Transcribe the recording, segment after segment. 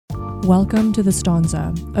Welcome to The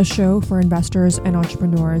Stanza, a show for investors and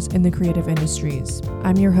entrepreneurs in the creative industries.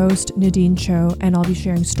 I'm your host, Nadine Cho, and I'll be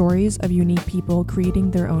sharing stories of unique people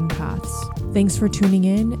creating their own paths. Thanks for tuning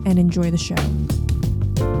in and enjoy the show.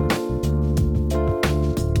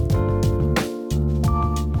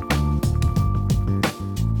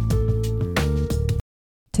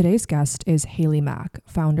 Today's guest is Hayley Mack,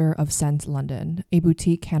 founder of Scent London, a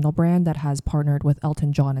boutique candle brand that has partnered with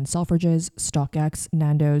Elton John and Selfridges, StockX,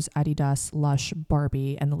 Nando's, Adidas, Lush,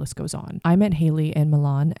 Barbie, and the list goes on. I met Hayley in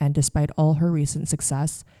Milan, and despite all her recent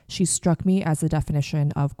success, she struck me as the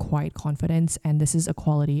definition of quiet confidence, and this is a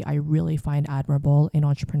quality I really find admirable in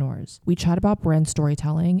entrepreneurs. We chat about brand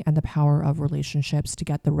storytelling and the power of relationships to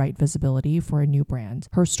get the right visibility for a new brand.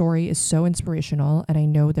 Her story is so inspirational, and I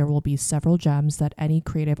know there will be several gems that any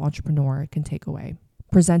creative entrepreneur can take away.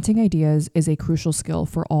 Presenting ideas is a crucial skill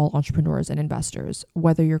for all entrepreneurs and investors.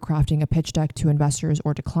 Whether you're crafting a pitch deck to investors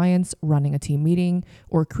or to clients, running a team meeting,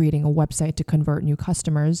 or creating a website to convert new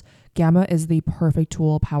customers, Gamma is the perfect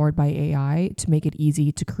tool powered by AI to make it easy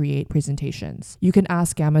to create presentations. You can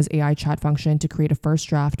ask Gamma's AI chat function to create a first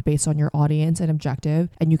draft based on your audience and objective,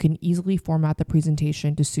 and you can easily format the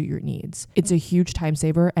presentation to suit your needs. It's a huge time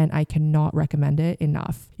saver, and I cannot recommend it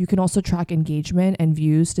enough. You can also track engagement and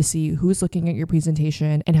views to see who's looking at your presentation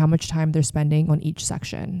and how much time they're spending on each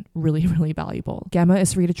section. Really, really valuable. Gamma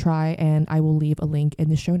is free to try, and I will leave a link in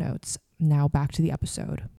the show notes. Now back to the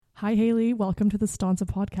episode. Hi, Hayley. Welcome to the Stanza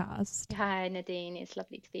podcast. Hi, Nadine. It's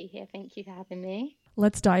lovely to be here. Thank you for having me.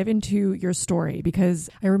 Let's dive into your story, because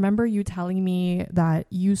I remember you telling me that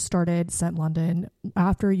you started Scent London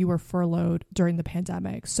after you were furloughed during the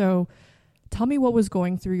pandemic. So tell me what was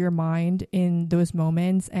going through your mind in those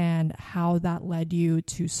moments and how that led you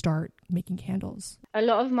to start making candles. A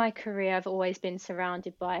lot of my career, I've always been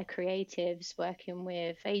surrounded by creatives, working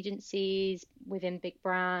with agencies, within big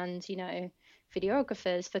brands,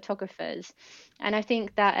 videographers, photographers. And I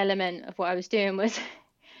think that element of what I was doing was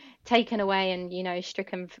taken away and,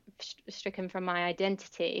 stricken from my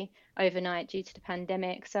identity overnight due to the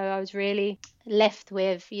pandemic. So I was really left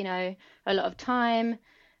with, a lot of time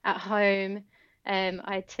at home.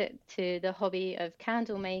 I took to the hobby of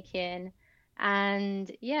candle making, and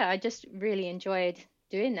I just really enjoyed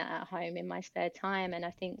doing that at home in my spare time. And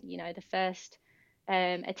I think, the first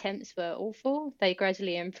attempts were awful. They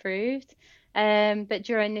gradually improved. But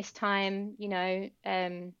during this time,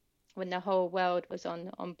 when the whole world was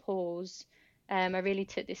on pause, I really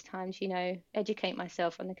took this time to, educate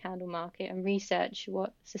myself on the candle market and research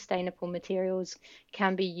what sustainable materials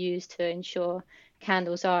can be used to ensure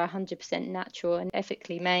candles are 100% natural and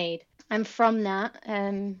ethically made. And from that,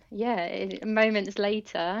 moments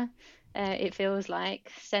later, it feels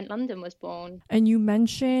like Scent London was born. And you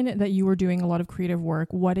mentioned that you were doing a lot of creative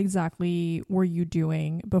work. What exactly were you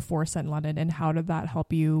doing before Scent London, and how did that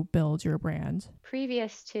help you build your brand?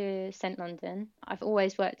 Previous to Scent London, I've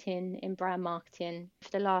always worked in brand marketing for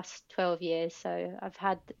the last 12 years. So I've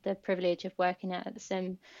had the privilege of working at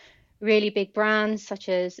some really big brands such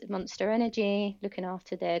as Monster Energy, looking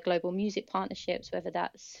after their global music partnerships, whether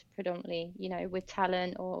that's predominantly, with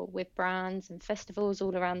talent or with brands and festivals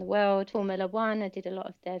all around the world. Formula One, I did a lot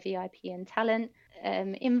of their VIP and talent.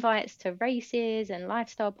 Invites to races and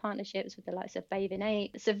lifestyle partnerships with the likes of Bathing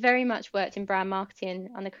Ape. So very much worked in brand marketing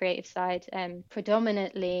on the creative side,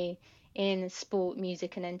 predominantly in sport,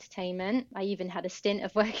 music and entertainment. I even had a stint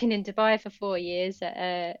of working in Dubai for 4 years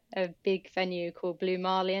at a big venue called Blue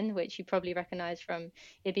Marlin, which you probably recognize from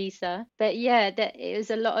Ibiza. But it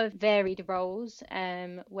was a lot of varied roles,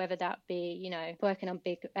 whether that be, working on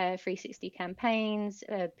big 360 campaigns,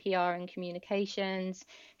 PR and communications,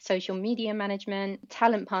 social media management,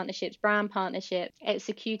 talent partnerships, brand partnerships,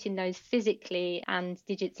 executing those physically and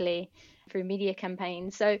digitally through media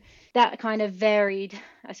campaigns. So that kind of varied,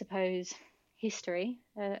 I suppose, history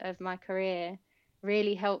of my career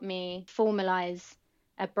really helped me formalize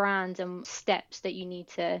a brand and steps that you need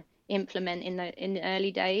to implement in the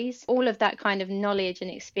early days. All of that kind of knowledge and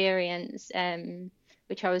experience,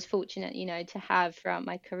 which I was fortunate, to have throughout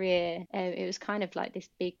my career. It was kind of like this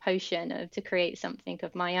big potion to create something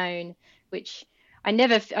of my own, which I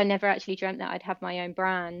never actually dreamt that I'd have my own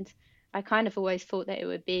brand. I kind of always thought that it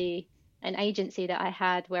would be an agency that I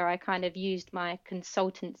had where I kind of used my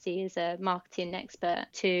consultancy as a marketing expert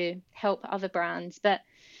to help other brands. But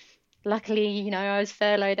luckily, I was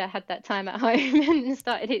furloughed. I had that time at home and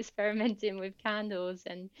started experimenting with candles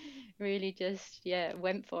and really just,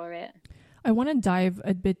 went for it. I want to dive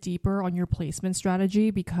a bit deeper on your placement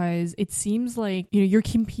strategy, because it seems like, you're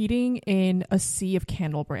competing in a sea of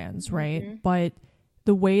candle brands, right? Mm-hmm. But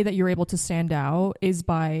the way that you're able to stand out is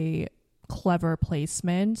by clever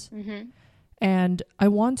placement. Mm-hmm. And I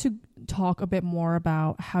want to talk a bit more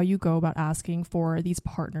about how you go about asking for these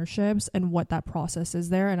partnerships and what that process is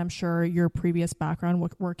there. And I'm sure your previous background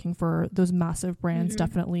working for those massive brands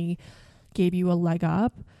definitely gave you a leg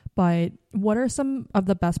up. But what are some of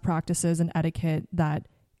the best practices and etiquette that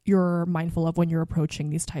you're mindful of when you're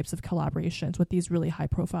approaching these types of collaborations with these really high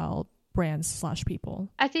profile brands / people?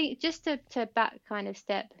 I think just to back kind of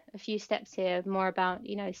a few steps here, more about,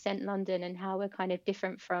 Scent London and how we're kind of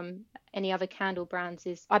different from any other candle brands,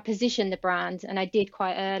 is I positioned the brand, and I did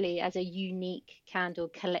quite early, as a unique candle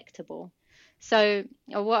collectible. So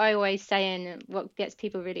what I always say, and what gets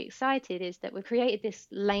people really excited, is that we've created this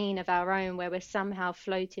lane of our own where we're somehow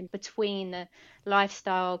floating between the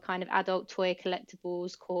lifestyle kind of adult toy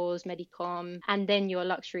collectibles, Kors, Medicom, and then your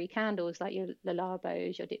luxury candles like your Le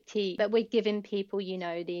Labos, your Diptyque. But we're giving people,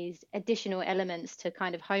 these additional elements to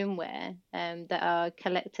kind of homeware that are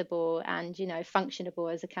collectible and,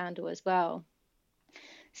 functionable as a candle as well.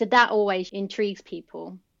 So that always intrigues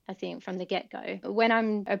people, I think, from the get-go. When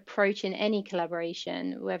I'm approaching any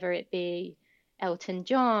collaboration, whether it be Elton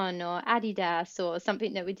John or Adidas or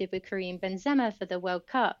something that we did with Karim Benzema for the World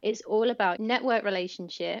Cup, it's all about network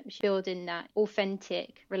relationships, building that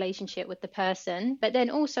authentic relationship with the person, but then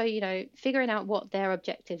also, figuring out what their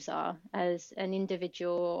objectives are as an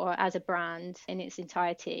individual or as a brand in its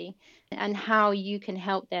entirety, and how you can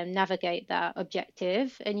help them navigate that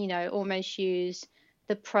objective and, almost use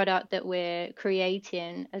the product that we're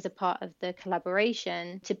creating as a part of the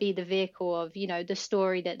collaboration to be the vehicle of, the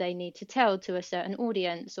story that they need to tell to a certain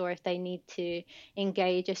audience, or if they need to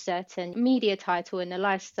engage a certain media title in the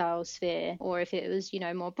lifestyle sphere, or if it was,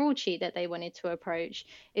 more broadsheet that they wanted to approach.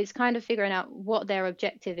 It's kind of figuring out what their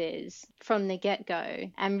objective is from the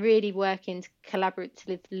get-go and really working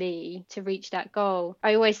collaboratively to reach that goal.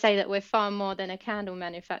 I always say that we're far more than a candle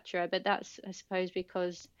manufacturer, but that's, I suppose,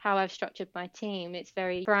 because how I've structured my team. It's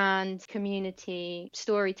very brand, community,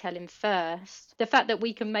 storytelling first. The fact that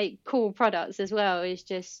we can make cool products as well is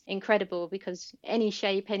just incredible, because any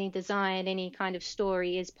shape, any design, any kind of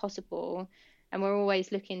story is possible. And we're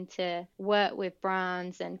always looking to work with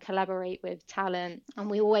brands and collaborate with talent. And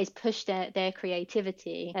we always push their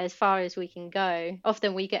creativity as far as we can go.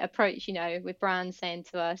 Often we get approached, with brands saying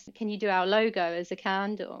to us, can you do our logo as a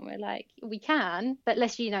candle? And we're like, we can, but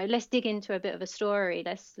let's dig into a bit of a story.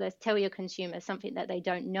 Let's tell your consumer something that they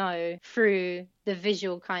don't know through the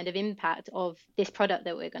visual kind of impact of this product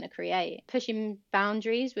that we're going to create. Pushing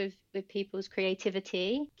boundaries with people's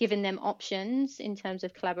creativity, giving them options in terms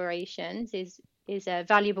of collaborations is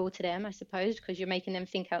valuable to them, I suppose, because you're making them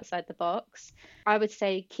think outside the box. I would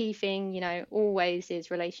say key thing, always is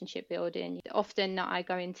relationship building. Often I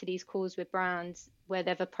go into these calls with brands where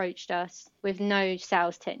they've approached us with no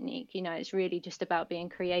sales technique. It's really just about being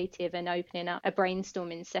creative and opening up a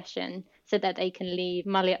brainstorming session so that they can leave,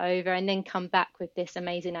 mull it over, and then come back with this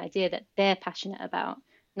amazing idea that they're passionate about,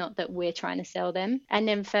 not that we're trying to sell them. And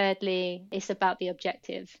then thirdly, it's about the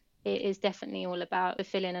objective. It is definitely all about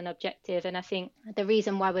fulfilling an objective. And I think the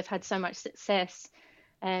reason why we've had so much success,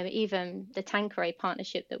 even the Tanqueray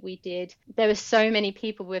partnership that we did, there were so many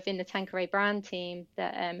people within the Tanqueray brand team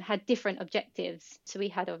that had different objectives. So we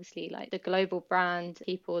had obviously like the global brand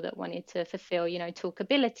people that wanted to fulfill,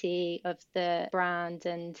 talkability of the brand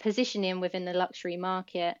and positioning within the luxury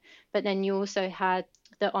market. But then you also had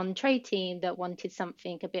the on-trade team that wanted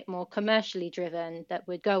something a bit more commercially driven, that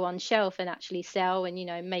would go on shelf and actually sell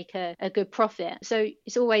and, make a good profit. So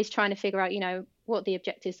it's always trying to figure out, what the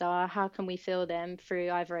objectives are, how can we fill them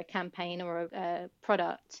through either a campaign or a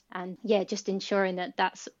product. And just ensuring that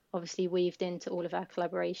that's obviously weaved into all of our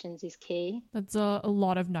collaborations is key. That's a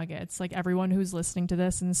lot of nuggets. Like everyone who's listening to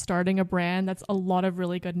this and starting a brand, that's a lot of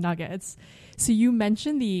really good nuggets. So you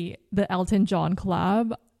mentioned the Elton John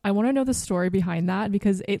collab. I want to know the story behind that,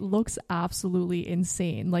 because it looks absolutely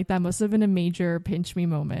insane. Like that must have been a major pinch me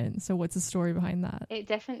moment. So what's the story behind that? It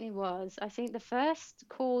definitely was. I think the first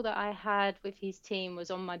call that I had with his team was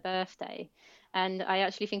on my birthday. And I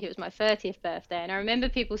actually think it was my 30th birthday. And I remember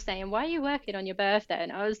people saying, why are you working on your birthday? And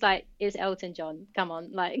I was like, it's Elton John. Come on.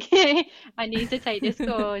 Like, I need to take this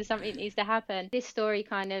call. Something needs to happen. This story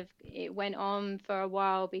it went on for a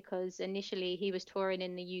while, because initially he was touring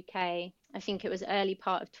in the UK. I think it was early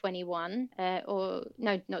part of 21, or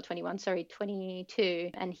no, not 21, sorry,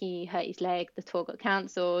 22. And he hurt his leg. The tour got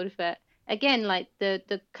cancelled. But again, like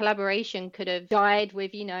the collaboration could have died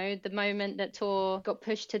with, the moment that tour got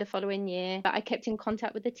pushed to the following year. But I kept in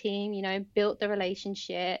contact with the team, built the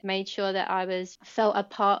relationship, made sure that I felt a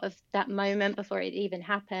part of that moment before it even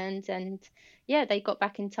happened. And yeah, they got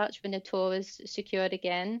back in touch when the tour was secured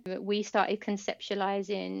again. We started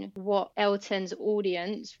conceptualizing what Elton's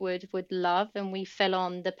audience would love, and we fell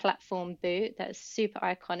on the platform boot that's super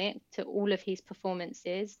iconic to all of his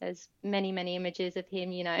performances. There's many images of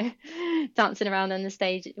him, dancing around on the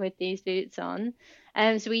stage with these boots on.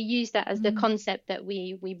 So we use that as the concept that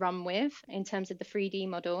we run with in terms of the 3D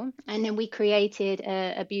model. And then we created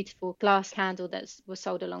a beautiful glass candle that was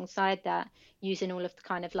sold alongside that, using all of the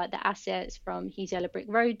kind of like the assets from his Yellow Brick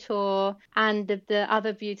Road tour. And the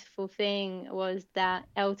other beautiful thing was that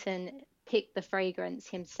Elton picked the fragrance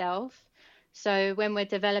himself. So when we're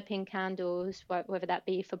developing candles, whether that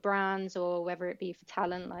be for brands or whether it be for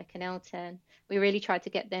talent like an Elton, we really try to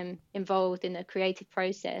get them involved in the creative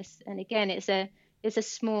process. And again, it's a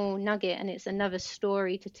small nugget, and it's another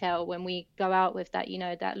story to tell when we go out with that,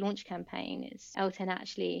 that launch campaign. It's Elton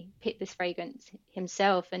actually picked this fragrance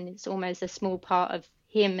himself, and it's almost a small part of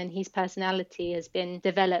him and his personality has been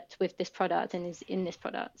developed with this product and is in this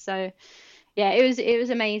product. So yeah, it was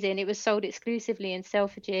amazing. It was sold exclusively in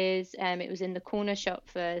Selfridges. It was in the corner shop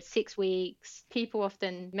for 6 weeks. People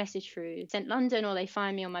often message through Scent London, or they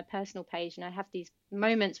find me on my personal page, and I have these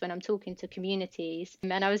moments when I'm talking to communities.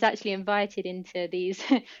 And I was actually invited into these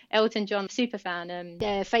Elton John superfan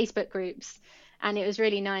Facebook groups. And it was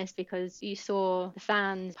really nice because you saw the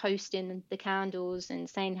fans posting the candles and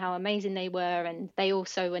saying how amazing they were. And they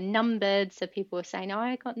also were numbered. So people were saying, oh,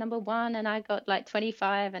 I got number 1 and I got like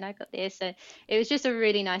 25 and I got this. So it was just a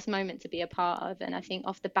really nice moment to be a part of. And I think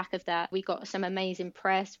off the back of that, we got some amazing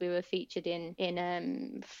press. We were featured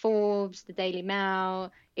in Forbes, the Daily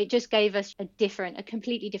Mail. It just gave us a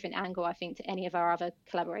completely different angle, I think, to any of our other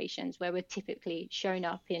collaborations where we're typically shown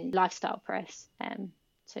up in lifestyle press.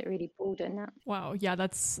 So it really broadened that. Wow. Yeah,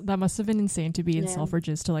 that must have been insane to be in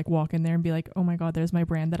Selfridges, to like walk in there and be like, oh my God, there's my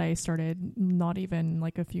brand that I started not even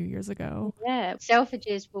like a few years ago. Yeah.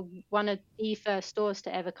 Selfridges were one of the first stores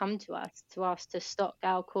to ever come to ask to stock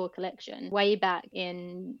our core collection way back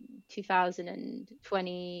in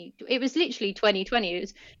 2020. It was literally 2020. It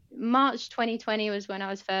was March 2020 was when I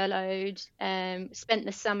was furloughed. Spent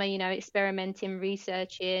the summer, experimenting,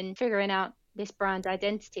 researching, figuring out this brand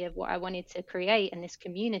identity of what I wanted to create and this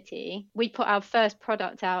community. We put our first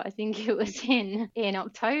product out, I think it was in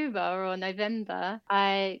October or November.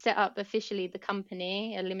 I set up officially the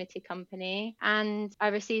company, a limited company, and I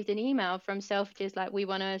received an email from Selfridges like, we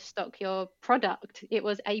want to stock your product. It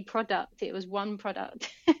was a product. It was one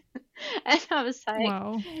product. And I was like,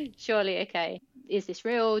 wow, surely, okay, is this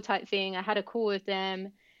real type thing? I had a call with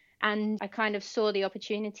them. And I kind of saw the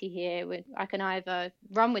opportunity here with I can either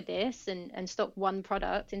run with this and stock one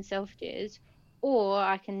product in Selfridges, or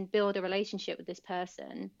I can build a relationship with this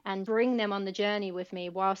person and bring them on the journey with me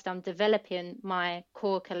whilst I'm developing my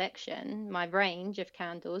core collection, my range of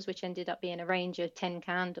candles, which ended up being a range of 10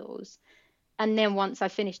 candles. And then once I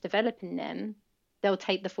finish developing them, they'll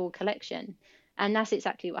take the full collection. And that's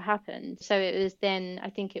exactly what happened. So it was then,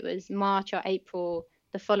 I think it was March or April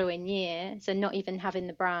the following year, so not even having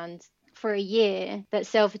the brand for a year, that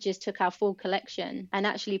Selfridges took our full collection and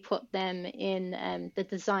actually put them in the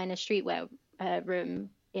designer streetwear room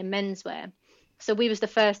in menswear. So we was the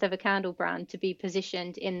first ever candle brand to be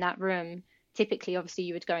positioned in that room. Typically, obviously,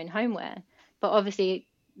 you would go in homeware, but obviously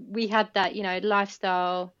we had that,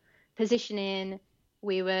 lifestyle positioning.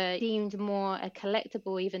 We were deemed more a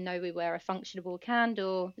collectible, even though we were a functionable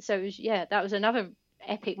candle. So it was, that was another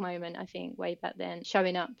epic moment, I think, way back then,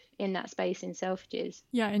 showing up in that space in Selfridges.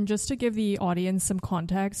 Yeah, and just to give the audience some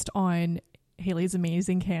context on Hayley's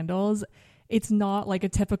amazing candles, it's not like a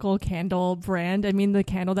typical candle brand. I mean, the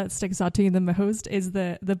candle that sticks out to you the most is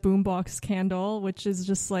the boombox candle, which is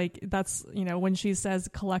just like, that's, when she says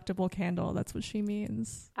collectible candle, that's what she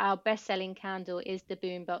means. Our best-selling candle is the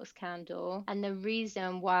boombox candle. And the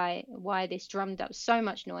reason why this drummed up so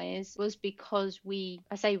much noise was because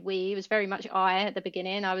it was very much I at the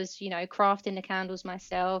beginning. I was, crafting the candles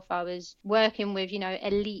myself. I was working with,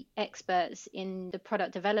 elite experts in the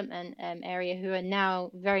product development area who are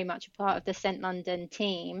now very much a part of the Scent London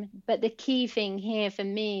team. But the key thing here for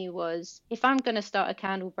me was, if I'm going to start a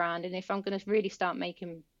candle brand and if I'm going to really start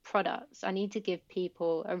making products, I need to give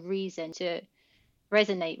people a reason to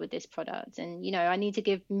resonate with this product. And, I need to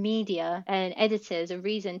give media and editors a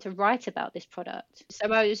reason to write about this product.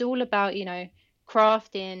 So it was all about,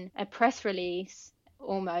 crafting a press release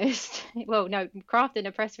almost. Well, no, crafting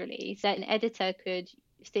a press release that an editor could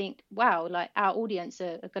think, wow, like our audience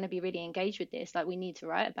are going to be really engaged with this, like we need to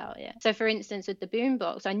write about it. So for instance, with the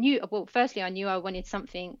boombox, I knew I wanted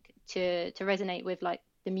something to resonate with like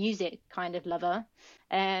the music kind of lover,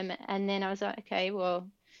 and then I was like, okay, well,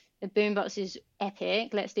 the boombox is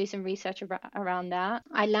epic. Let's do some research around that.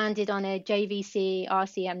 I landed on a JVC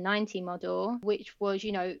RCM90 model, which was,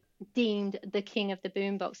 deemed the king of the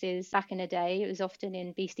boomboxes back in the day. It was often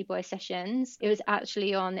in Beastie Boy sessions. It was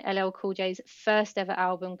actually on LL Cool J's first ever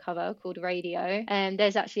album cover called Radio. And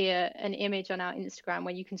there's actually an image on our Instagram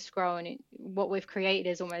where you can scroll, and what we've created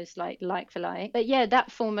is almost like for like. But yeah,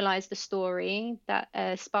 that formalized the story, that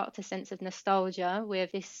sparked a sense of nostalgia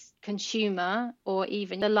with this consumer, or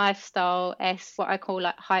even the lifestyle what I call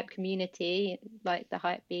like hype community, like the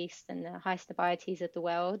hype beast and the Highstabites of the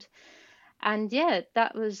world. And yeah,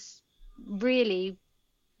 that was really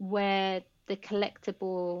where the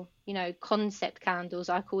collectible, concept candles,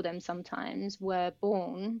 I call them sometimes, were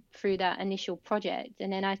born through that initial project.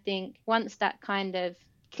 And then I think once that kind of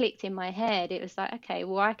clicked in my head, it was like, okay,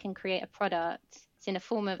 well, I can create a product. It's in a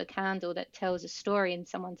form of a candle that tells a story in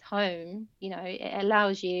someone's home. It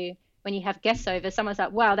allows you, when you have guests over, someone's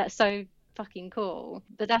like, wow, that's so fucking cool.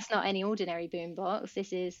 But that's not any ordinary boombox.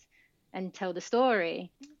 This is, and tell the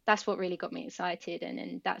story. That's what really got me excited.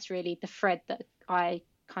 And that's really the thread that I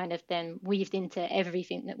kind of then weaved into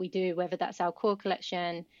everything that we do, whether that's our core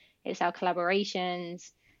collection, it's our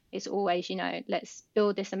collaborations. It's always, let's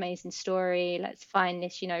build this amazing story. Let's find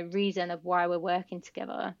this, reason of why we're working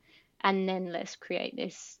together. And then let's create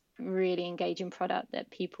this really engaging product that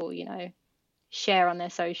people, share on their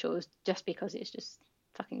socials just because it's just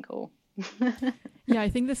fucking cool. Yeah, I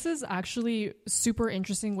think this is actually super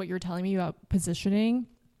interesting what you're telling me about positioning.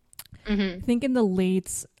 I think in the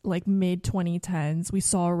mid 2010s, we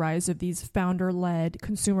saw a rise of these founder-led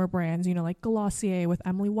consumer brands, like Glossier with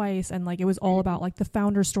Emily Weiss, and it was all about the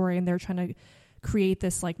founder story, and they're trying to create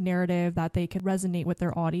this narrative that they could resonate with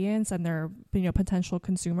their audience and their potential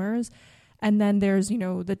consumers. And then there's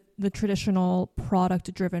the traditional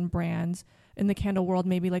product-driven brands in the candle world,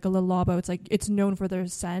 maybe like a Le Labo. It's known for their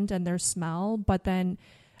scent and their smell, but then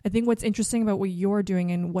I think what's interesting about what you're doing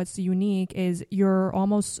and what's unique is you're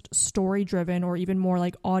almost story driven, or even more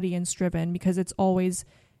audience driven, because it's always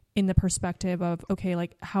in the perspective of, okay,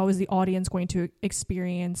 how is the audience going to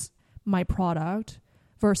experience my product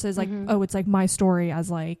versus oh, it's my story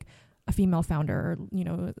as a female founder,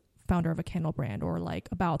 founder of a candle brand, or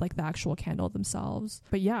about the actual candle themselves.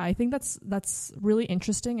 But yeah, I think that's really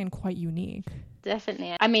interesting and quite unique.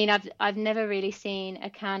 Definitely. I mean, I've never really seen a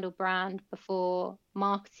candle brand before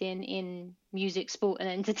marketing in music, sport and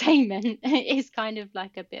entertainment. It's kind of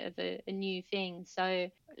a bit of a new thing. So,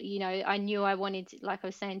 I knew I wanted, like I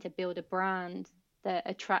was saying, to build a brand that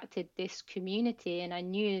attracted this community, and I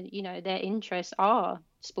knew, their interests are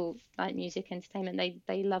sport, like music, entertainment.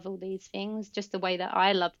 They love all these things just the way that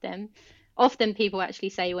I love them. Often people actually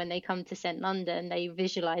say when they come to Scent London, they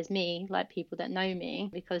visualize me like people that know me,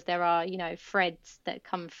 because there are, threads that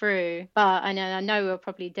come through. But I know we'll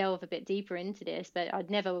probably delve a bit deeper into this, but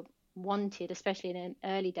I'd never wanted, especially in the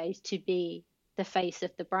early days, to be the face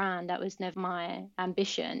of the brand. That was never my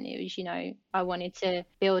ambition. It was, I wanted to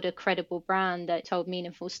build a credible brand that told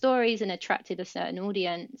meaningful stories and attracted a certain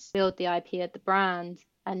audience, build the IP of the brand.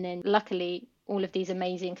 And then luckily, all of these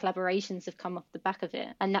amazing collaborations have come off the back of it.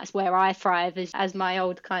 And that's where I thrive as my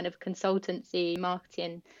old kind of consultancy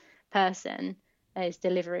marketing person, is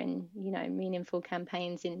delivering, meaningful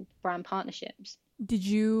campaigns in brand partnerships. Did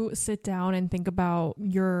you sit down and think about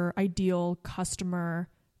your ideal customer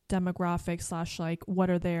demographic / what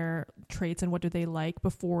are their traits and what do they like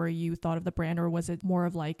before you thought of the brand? Or was it more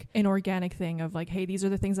of an organic thing of hey, these are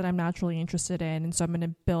the things that I'm naturally interested in, and so I'm going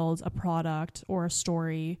to build a product or a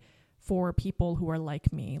story for people who are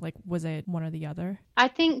like me? Was it one or the other? I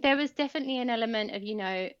think there was definitely an element of,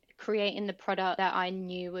 creating the product that I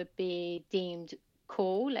knew would be deemed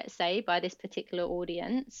cool, let's say, by this particular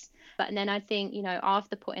audience. But then I think,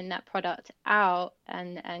 after putting that product out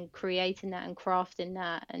and creating that and crafting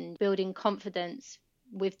that and building confidence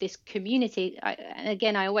with this community, and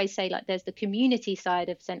again, I always say there's the community side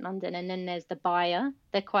of Scent London, and then there's the buyer.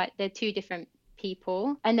 They're two different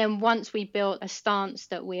people. And then once we built a stance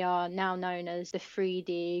that we are now known as the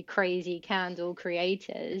 3D crazy candle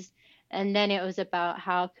creators, and then it was about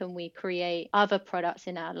how can we create other products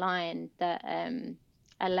in our line that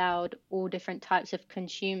allowed all different types of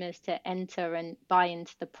consumers to enter and buy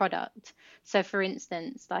into the product. So for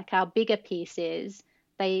instance, our bigger pieces,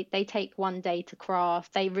 they take one day to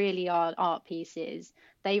craft. They really are art pieces.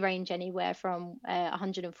 They range anywhere from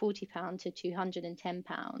 £140 to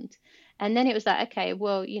 £210. And then it was okay,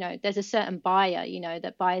 well, there's a certain buyer,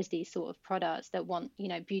 that buys these sort of products that want,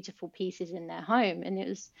 beautiful pieces in their home. And it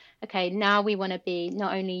was, okay, now we want to be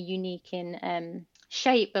not only unique in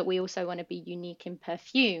shape, but we also want to be unique in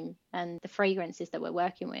perfume and the fragrances that we're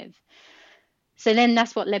working with. So then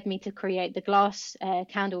that's what led me to create the glass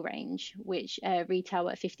candle range, which retail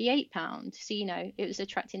at £58. So, it was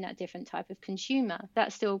attracting that different type of consumer.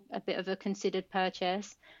 That's still a bit of a considered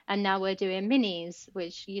purchase. And now we're doing minis,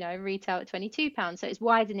 which, retail at £22. So it's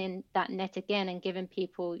widening that net again and giving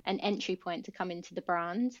people an entry point to come into the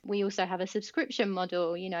brand. We also have a subscription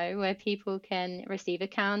model, where people can receive a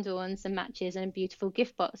candle and some matches and a beautiful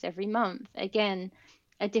gift box every month. Again,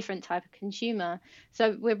 a different type of consumer.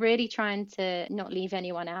 So we're really trying to not leave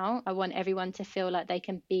anyone out. I want everyone to feel like they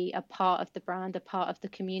can be a part of the brand, a part of the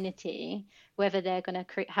community, whether they're going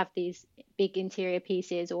to have these big interior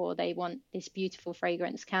pieces or they want this beautiful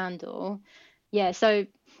fragrance candle. Yeah, so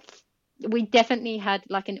we definitely had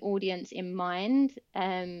like an audience in mind.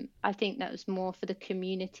 I think that was more for the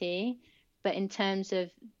community, but in terms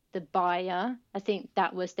of the buyer, I think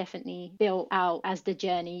that was definitely built out as the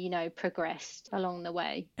journey, progressed along the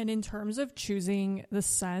way. And in terms of choosing the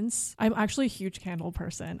scents, I'm actually a huge candle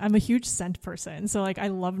person. I'm a huge scent person. So I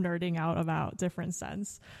love nerding out about different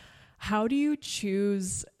scents. How do you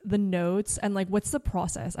choose the notes and what's the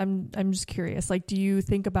process? I'm just curious. Do you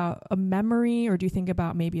think about a memory or do you think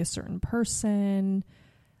about maybe a certain person?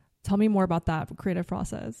 Tell me more about that creative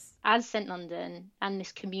process. As Scent London and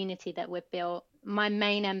this community that we've built, my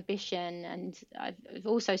main ambition, and I've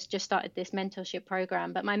also just started this mentorship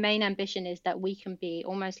program, but my main ambition is that we can be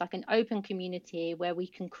almost like an open community where we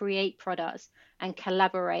can create products and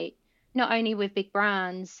collaborate, not only with big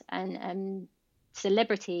brands and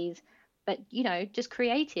celebrities, but, just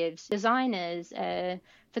creatives, designers,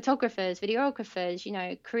 photographers,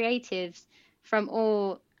 videographers, creatives from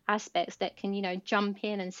all aspects that can, jump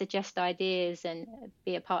in and suggest ideas and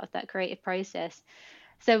be a part of that creative process.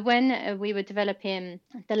 So when we were developing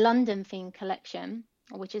the London theme collection,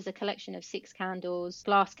 which is a collection of 6 candles,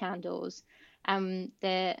 glass candles,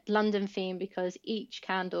 the London theme, because each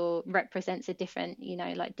candle represents a different,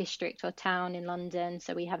 district or town in London.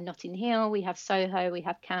 So we have Notting Hill, we have Soho, we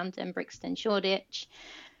have Camden, Brixton, Shoreditch.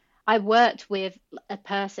 I worked with a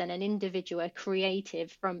person, an individual, a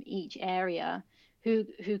creative from each area who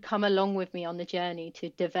come along with me on the journey to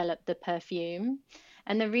develop the perfume.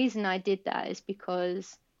 And the reason I did that is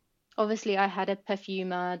because obviously I had a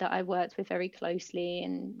perfumer that I worked with very closely,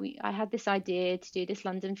 and I had this idea to do this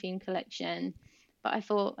London theme collection. But I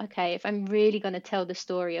thought, okay, if I'm really going to tell the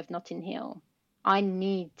story of Notting Hill, I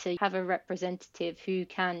need to have a representative who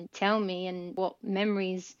can tell me and what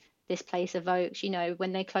memories this place evokes,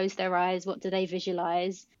 when they close their eyes, what do they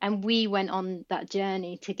visualize? And we went on that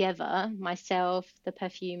journey together, myself, the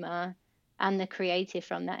perfumer, and the creative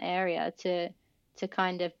from that area to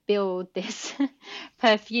kind of build this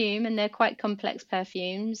perfume. And they're quite complex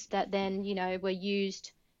perfumes that then, were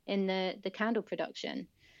used in the candle production.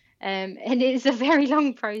 And it's a very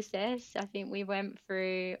long process. I think we went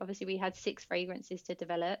through, obviously we had 6 fragrances to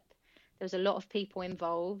develop. There was a lot of people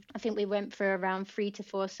involved. I think we went through around 3 to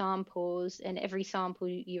 4 samples, and every sample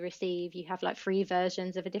you receive, you have 3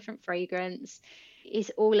 versions of a different fragrance.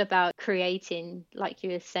 It's all about creating, like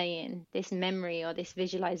you were saying, this memory or this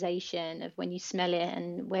visualization of when you smell it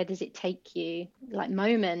and where does it take you,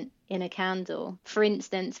 moment in a candle. For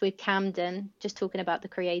instance, with Camden, just talking about the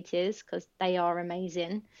creators because they are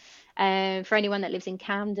amazing. For anyone that lives in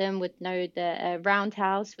Camden would know the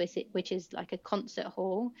Roundhouse, which is like a concert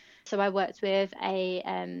hall. So I worked with a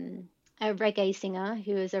reggae singer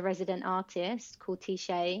who is a resident artist called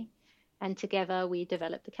Tisha, and together we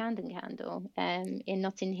developed the Camden candle. In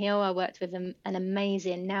Notting Hill, I worked with an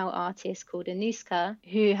amazing now artist called Anuska,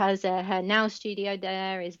 who has her now studio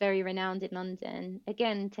there, is very renowned in London,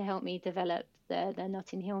 again, to help me develop the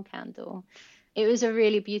Notting Hill candle. It was a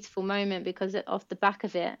really beautiful moment because off the back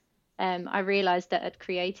of it, I realized that I'd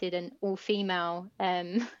created an all-female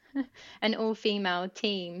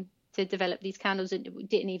team to develop these candles and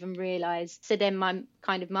didn't even realize. So then my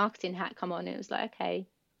kind of marketing hat come on. It was like, okay,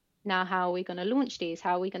 now how are we going to launch these?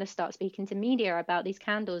 How are we going to start speaking to media about these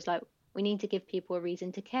candles? We need to give people a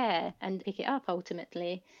reason to care and pick it up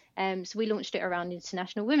ultimately. So we launched it around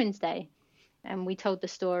International Women's Day, and we told the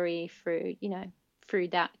story through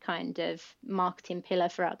that kind of marketing pillar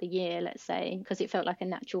throughout the year, let's say, because it felt like a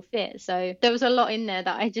natural fit. So there was a lot in there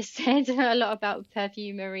that I just said, a lot about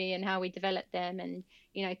perfumery and how we developed them, and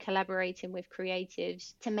collaborating with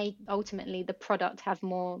creatives to make ultimately the product have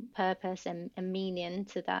more purpose and meaning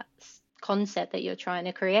to that concept that you're trying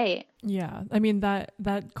to create. Yeah, I mean that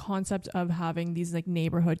concept of having these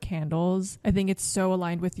neighborhood candles, I think it's so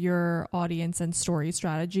aligned with your audience and story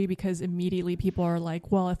strategy, because immediately people are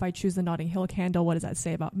like, well, if I choose the Notting Hill candle, what does that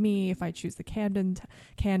say about me? If I choose the Camden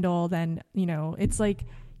candle, then it's like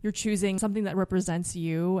you're choosing something that represents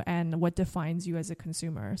you and what defines you as a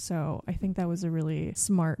consumer. So I think that was a really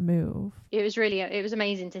smart move. It was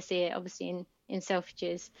amazing to see it, obviously in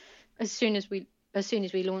Selfridges as soon as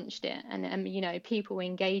we launched it, and you know, people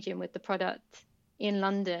engaging with the product in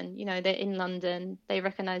London. You know, they're in London, they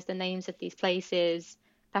recognize the names of these places.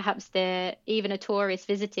 Perhaps they're even a tourist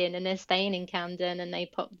visiting and they're staying in Camden and they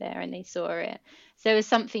popped there and they saw it. So it was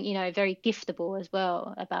something, you know, very giftable as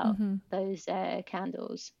well about Mm-hmm. those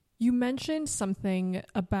candles. You mentioned something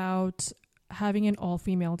about having an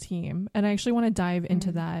all-female team, and I actually want to dive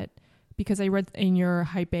into that because I read in your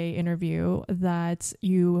Hype interview that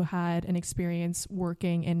you had an experience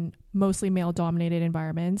working in mostly male-dominated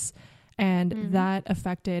environments, and that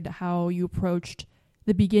affected how you approached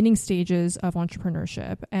the beginning stages of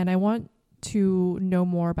entrepreneurship. And I want to know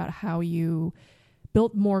more about how you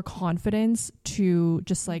built more confidence to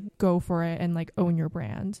just like go for it and like own your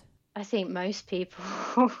brand. I think most people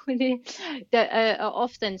that are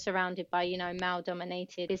often surrounded by, you know,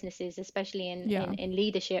 male-dominated businesses, especially Yeah. in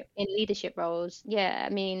leadership roles. Yeah,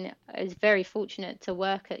 I mean, I was very fortunate to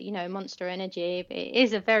work at, you know, Monster Energy. It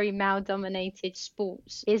is a very male-dominated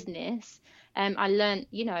sports business. I learned,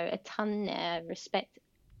 you know, a ton there. Respect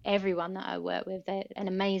everyone that I work with. They're an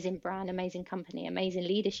amazing brand, amazing company, amazing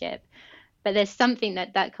leadership, but there's something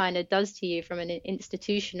that kind of does to you from an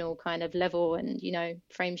institutional kind of level, and you know,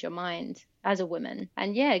 frames your mind as a woman.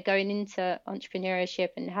 And yeah, going into entrepreneurship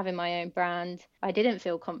and having my own brand, I didn't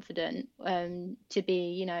feel confident to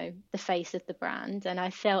be, you know, the face of the brand, and I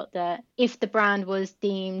felt that if the brand was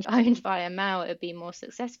deemed owned by a male, it would be more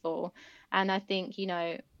successful. And I think, you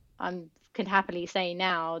know, I'm can happily say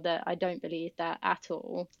now that I don't believe that at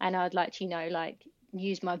all, and I'd like to, you know, like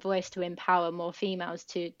use my voice to empower more females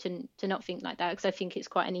to not think like that, because I think it's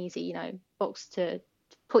quite an easy, you know, box to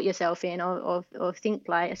put yourself in, or think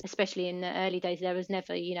like. Especially in the early days, there was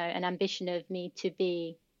never, you know, an ambition of me to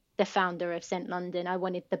be the founder of Scent London. I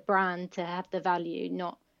wanted the brand to have the value,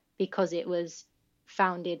 not because it was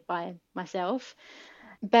founded by myself.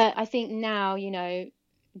 But I think now, you know,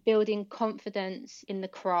 building confidence in the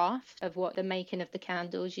craft of what the making of the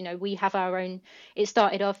candles, you know, we have our own. It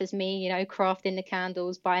started off as me, you know, crafting the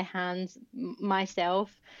candles by hand myself,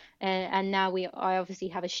 and now I obviously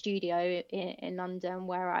have a studio in London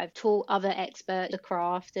where I've taught other experts the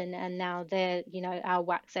craft, and now they're, you know, our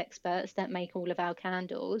wax experts that make all of our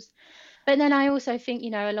candles. But then I also think, you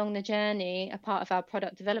know, along the journey, a part of our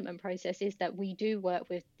product development process is that we do work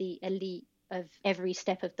with the elite of every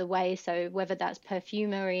step of the way. So whether that's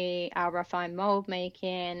perfumery, our refined mold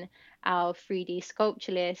making, our 3D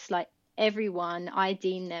sculpturalists, like everyone, I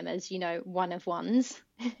deem them as, you know, one of ones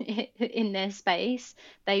in their space.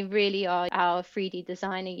 They really are. Our 3D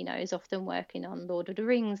designer, you know, is often working on Lord of the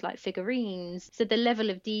Rings, like figurines. So the level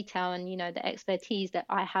of detail and, you know, the expertise that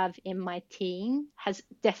I have in my team has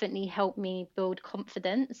definitely helped me build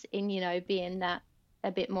confidence in, you know, being that a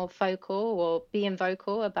bit more vocal, or being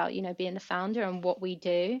vocal about, you know, being the founder and what we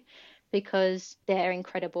do, because they're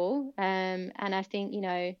incredible. And I think, you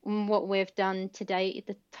know, what we've done to date,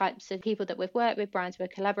 the types of people that we've worked with, brands we've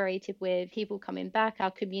collaborated with, people coming back, our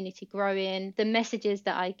community growing, the messages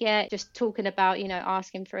that I get, just talking about, you know,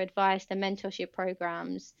 asking for advice, the mentorship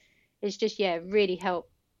programs, is just, yeah, really helped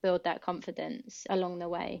build that confidence along the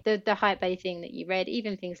way. The Hype Bay thing that you read,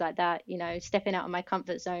 even things like that, you know, stepping out of my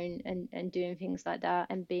comfort zone and doing things like that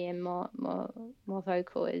and being more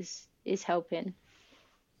vocal is helping.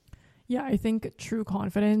 Yeah, I think true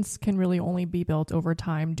confidence can really only be built over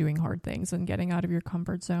time doing hard things and getting out of your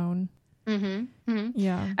comfort zone.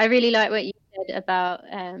 Yeah. I really like what you said about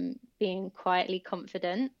being quietly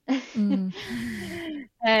confident. Mm.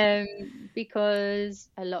 um, because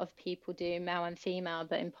a lot of people do, male and female,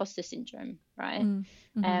 but imposter syndrome, right? Mm.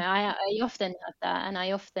 Mm-hmm. I often have that, and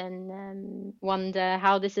I often wonder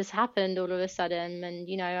how this has happened all of a sudden. And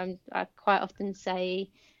you know, I quite often say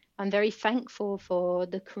I'm very thankful for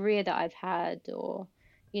the career that I've had, or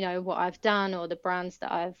you know, what I've done, or the brands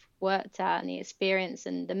that I've worked at, and the experience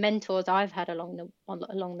and the mentors I've had along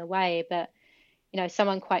the way. But you know,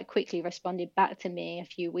 someone quite quickly responded back to me a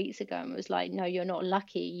few weeks ago and was like, "No, you're not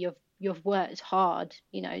lucky. You've worked hard,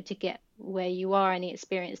 you know, to get where you are and the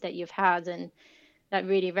experience that you've had." And that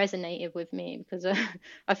really resonated with me, because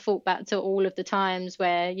I thought back to all of the times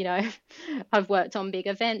where, you know, I've worked on big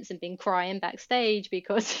events and been crying backstage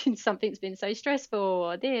because something's been so stressful,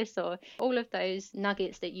 or this, or all of those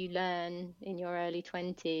nuggets that you learn in your early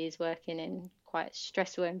 20s working in quite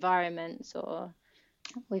stressful environments, or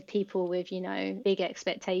with people with, you know, big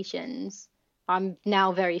expectations. I'm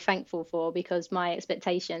now very thankful for, because my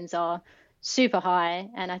expectations are super high.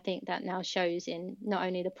 And I think that now shows in not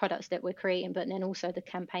only the products that we're creating, but then also the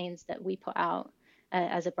campaigns that we put out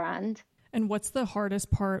as a brand. And what's the hardest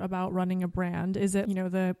part about running a brand? Is it,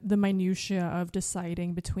 the minutia of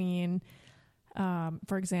deciding between,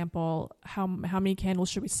 for example, how many candles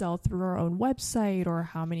should we sell through our own website, or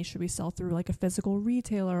how many should we sell through like a physical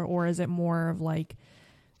retailer? Or is it more of like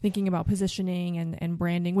thinking about positioning and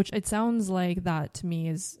branding, which it sounds like that to me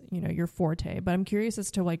is, your forte. But I'm curious as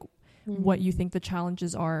to like what you think the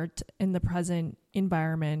challenges are in the present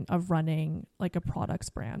environment of running like a products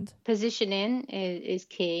brand. Positioning is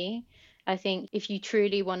key. I think if you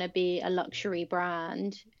truly want to be a luxury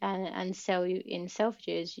brand and sell in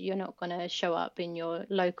Selfridges, you're not going to show up in your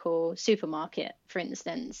local supermarket, for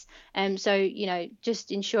instance. So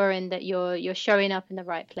just ensuring that you're showing up in the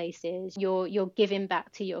right places, you're giving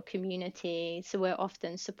back to your community. So we're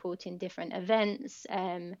often supporting different events.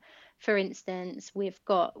 For instance, we've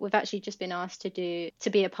actually just been asked to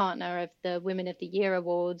be a partner of the Women of the Year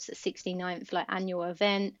Awards, 69th annual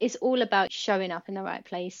event. It's all about showing up in the right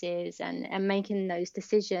places and making those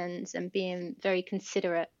decisions and being very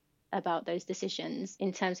considerate about those decisions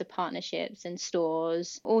in terms of partnerships and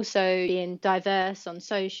stores. Also being diverse on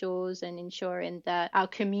socials and ensuring that our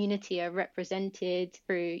community are represented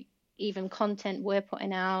through even content we're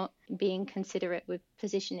putting out. Being considerate with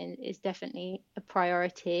positioning is definitely a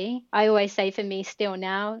priority. I always say, for me still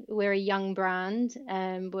now, we're a young brand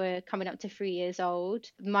and we're coming up to 3 years old.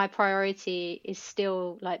 My priority is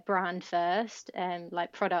still like brand first and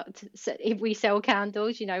like product. So if we sell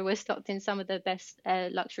candles, we're stocked in some of the best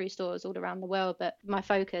luxury stores all around the world, but my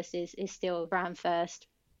focus is still brand first,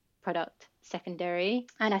 product secondary.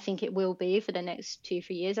 And I think it will be for the next 2-3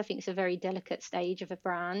 years. I think it's a very delicate stage of a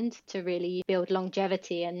brand to really build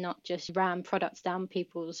longevity and not just ram products down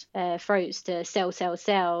people's throats to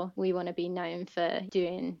sell. We want to be known for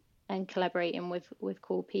doing and collaborating with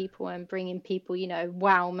cool people and bringing people,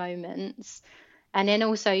 wow moments. And then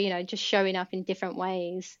also, just showing up in different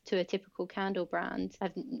ways to a typical candle brand.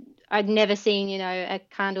 I'd never seen, a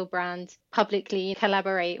candle brand publicly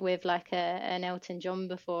collaborate with like an Elton John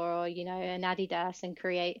before, or, an Adidas, and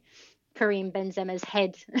create Karim Benzema's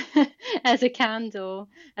head as a candle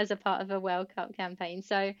as a part of a World Cup campaign.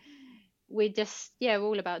 So we're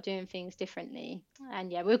all about doing things differently.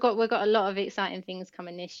 And we've got a lot of exciting things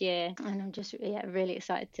coming this year, and I'm just really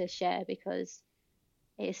excited to share, because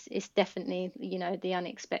it's definitely the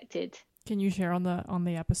unexpected. Can you share on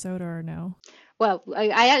the episode or no? Well,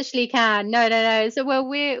 I actually can. No. So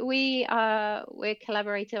we're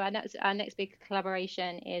collaborating. Our next big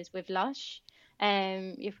collaboration is with Lush.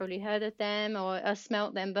 You've probably heard of them or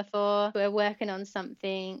smelt them before. We're working on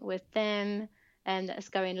something with them and that's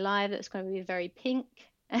going live. That's going to be very pink.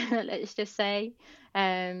 Let's just say.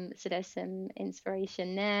 So there's some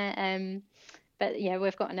inspiration there. But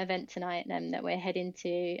we've got an event tonight that we're heading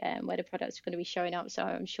to, where the products are going to be showing up. So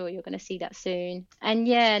I'm sure you're going to see that soon. And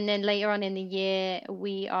then later on in the year,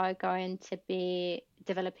 we are going to be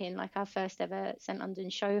developing like our first ever St. London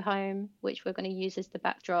show home, which we're going to use as the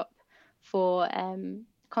backdrop for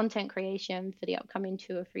content creation for the upcoming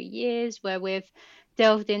 2 or 3 years, where we've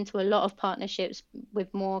delved into a lot of partnerships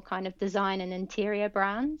with more kind of design and interior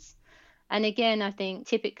brands. And again, I think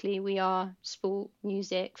typically we are sport,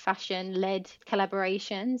 music, fashion-led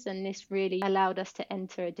collaborations, and this really allowed us to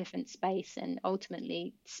enter a different space and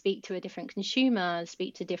ultimately speak to a different consumer,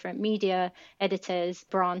 speak to different media editors,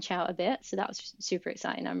 branch out a bit. So that was super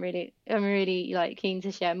exciting. I'm really like keen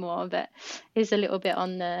to share more, but it's a little bit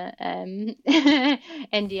on the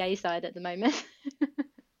NDA side at the moment.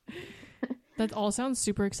 That all sounds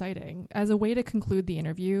super exciting. As a way to conclude the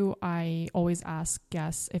interview, I always ask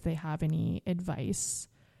guests if they have any advice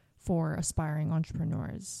for aspiring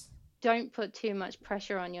entrepreneurs. Don't put too much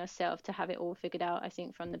pressure on yourself to have it all figured out, I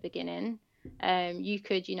think, from the beginning. You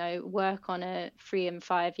could, work on a 3 and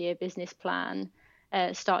 5 year business plan,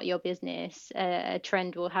 start your business, a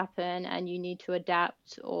trend will happen and you need to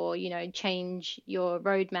adapt or, change your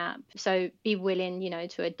roadmap. So be willing,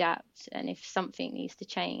 to adapt. And if something needs to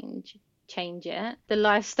change it. The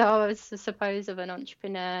lifestyle, I suppose, of an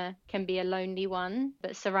entrepreneur can be a lonely one,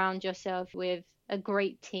 but surround yourself with a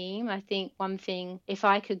great team. I think one thing, if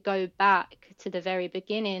I could go back to the very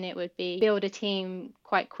beginning, it would be build a team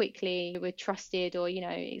quite quickly with trusted or,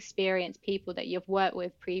 experienced people that you've worked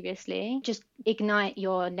with previously. Just ignite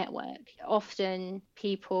your network. Often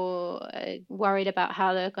people are worried about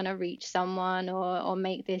how they're going to reach someone or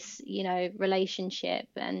make this, relationship.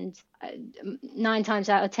 And 9 times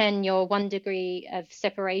out of 10, you're 1 degree of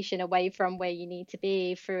separation away from where you need to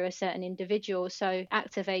be through a certain individual. So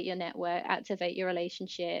activate your network, activate your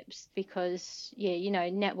relationships, because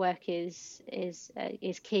network is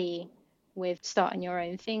key with starting your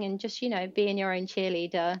own thing, and just being your own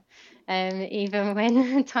cheerleader. Even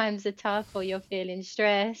when times are tough or you're feeling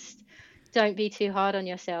stressed, don't be too hard on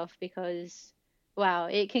yourself, because wow,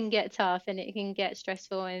 it can get tough and it can get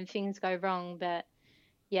stressful and things go wrong. But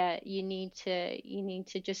yeah, you need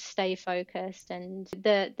to just stay focused. And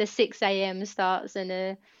the 6 a.m. starts and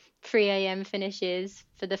the 3 a.m. finishes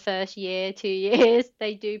for the first year, 2 years,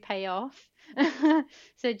 they do pay off.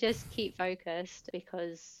 So just keep focused,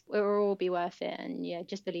 because it will all be worth it. And yeah,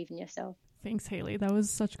 just believe in yourself. Thanks, Haley. That was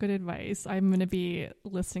such good advice. I'm going to be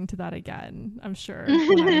listening to that again, I'm sure,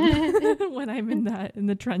 when I'm in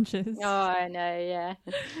the trenches. Oh, I know, yeah.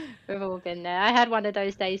 We've all been there. I had one of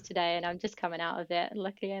those days today and I'm just coming out of it,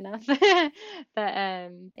 luckily enough.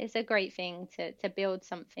 But it's a great thing to build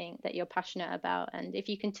something that you're passionate about. And if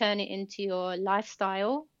you can turn it into your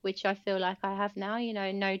lifestyle, which I feel like I have now,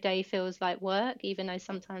 no day feels like work, even though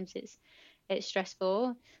sometimes it's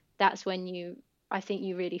stressful. That's when I think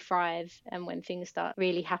you really thrive, and when things start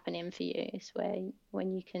really happening for you, it's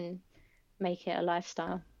when you can make it a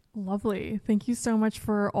lifestyle. Lovely. Thank you so much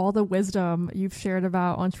for all the wisdom you've shared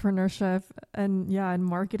about entrepreneurship and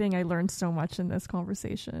marketing. I learned so much in this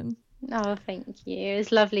conversation. Oh, thank you. It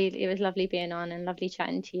was lovely. It was lovely being on and lovely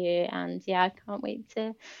chatting to you. And yeah, I can't wait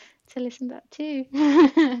to listen back too.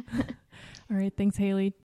 All right. Thanks, Haley.